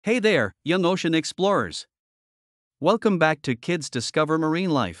Hey there, young ocean explorers. Welcome back to Kids Discover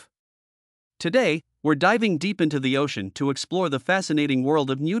Marine Life. Today, we're diving deep into the ocean to explore the fascinating world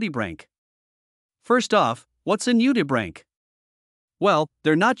of nudibranch. First off, what's a nudibranch? Well,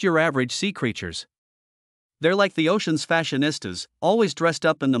 they're not your average sea creatures. They're like the ocean's fashionistas, always dressed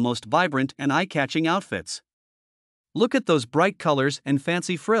up in the most vibrant and eye-catching outfits. Look at those bright colors and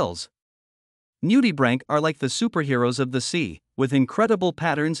fancy frills. Nudibranch are like the superheroes of the sea, with incredible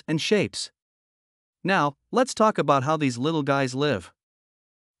patterns and shapes. Now, let's talk about how these little guys live.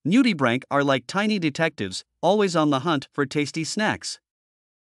 Nudibranch are like tiny detectives, always on the hunt for tasty snacks.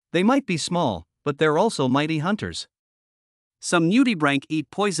 They might be small, but they're also mighty hunters. Some nudibranch eat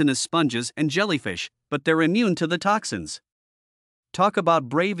poisonous sponges and jellyfish, but they're immune to the toxins. Talk about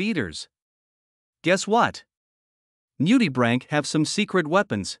brave eaters. Guess what? Nudibranch have some secret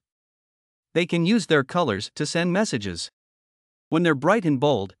weapons. They can use their colors to send messages. When they're bright and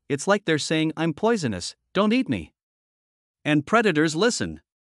bold, it's like they're saying, "I'm poisonous, don't eat me." And predators listen.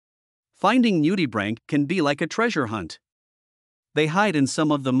 Finding nudibranch can be like a treasure hunt. They hide in some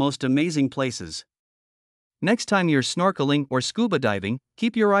of the most amazing places. Next time you're snorkeling or scuba diving,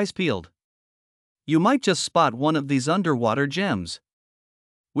 keep your eyes peeled. You might just spot one of these underwater gems.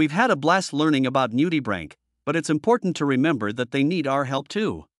 We've had a blast learning about nudibranch, but it's important to remember that they need our help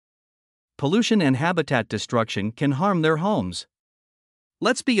too. Pollution and habitat destruction can harm their homes.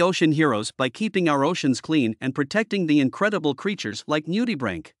 Let's be ocean heroes by keeping our oceans clean and protecting the incredible creatures like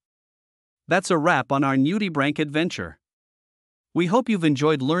nudibranch. That's a wrap on our nudibranch adventure. We hope you've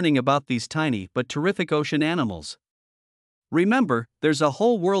enjoyed learning about these tiny but terrific ocean animals. Remember, there's a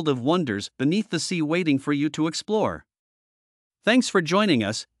whole world of wonders beneath the sea waiting for you to explore. Thanks for joining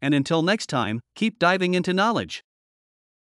us, and until next time, keep diving into knowledge.